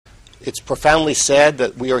It's profoundly sad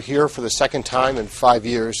that we are here for the second time in 5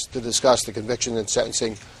 years to discuss the conviction and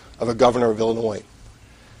sentencing of a governor of Illinois.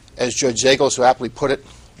 As Judge Zagel so aptly put it,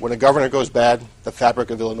 when a governor goes bad, the fabric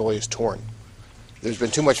of Illinois is torn. There's been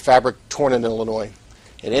too much fabric torn in Illinois.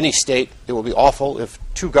 In any state, it would be awful if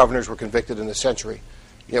 2 governors were convicted in a century.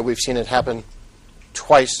 Yet we've seen it happen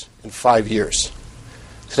twice in 5 years.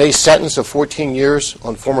 Today's sentence of 14 years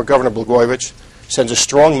on former Governor Blagojevich sends a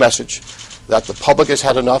strong message that the public has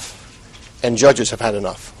had enough and judges have had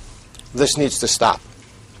enough. This needs to stop.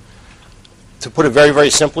 To put it very, very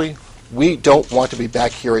simply, we don't want to be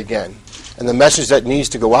back here again. And the message that needs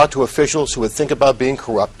to go out to officials who would think about being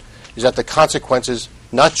corrupt is that the consequences,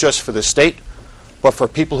 not just for the state, but for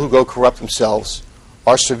people who go corrupt themselves,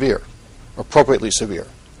 are severe, appropriately severe.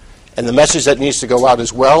 And the message that needs to go out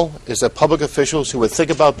as well is that public officials who would think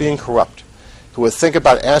about being corrupt, who would think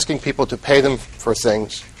about asking people to pay them for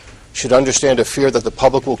things, should understand a fear that the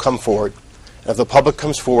public will come forward. And if the public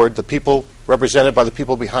comes forward, the people represented by the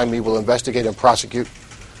people behind me will investigate and prosecute.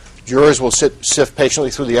 Jurors will sift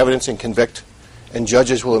patiently through the evidence and convict, and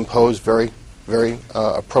judges will impose very, very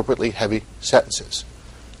appropriately heavy sentences.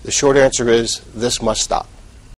 The short answer is this must stop.